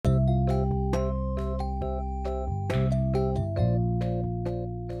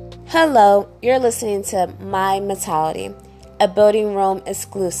Hello, you're listening to My Mentality, a Building Rome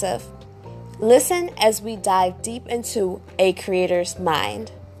exclusive. Listen as we dive deep into a creator's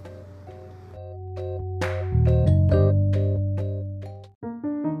mind.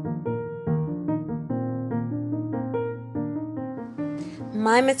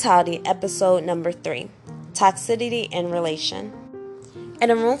 My Mentality, episode number 3, Toxicity in Relation.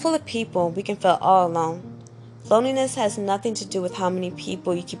 In a room full of people, we can feel all alone. Loneliness has nothing to do with how many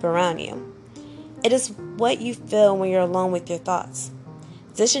people you keep around you. It is what you feel when you're alone with your thoughts.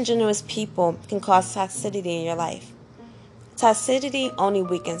 Disingenuous people can cause toxicity in your life. Toxicity only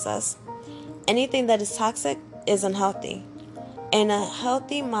weakens us. Anything that is toxic is unhealthy, and a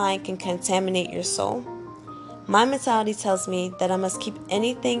healthy mind can contaminate your soul. My mentality tells me that I must keep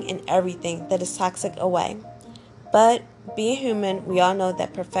anything and everything that is toxic away. But being human, we all know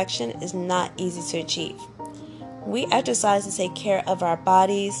that perfection is not easy to achieve. We exercise to take care of our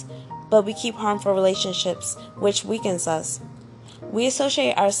bodies, but we keep harmful relationships, which weakens us. We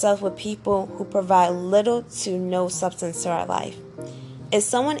associate ourselves with people who provide little to no substance to our life. If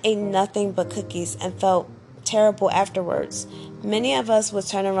someone ate nothing but cookies and felt terrible afterwards, many of us would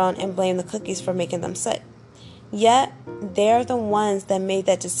turn around and blame the cookies for making them sick. Yet, they're the ones that made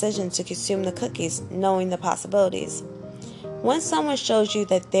that decision to consume the cookies, knowing the possibilities. When someone shows you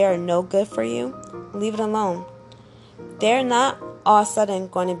that they are no good for you, leave it alone. They're not all of a sudden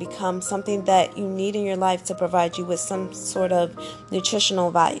going to become something that you need in your life to provide you with some sort of nutritional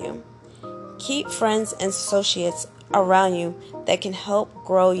value. Keep friends and associates around you that can help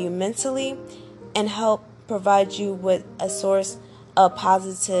grow you mentally and help provide you with a source of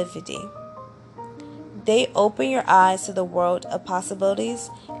positivity. They open your eyes to the world of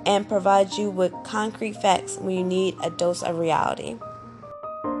possibilities and provide you with concrete facts when you need a dose of reality.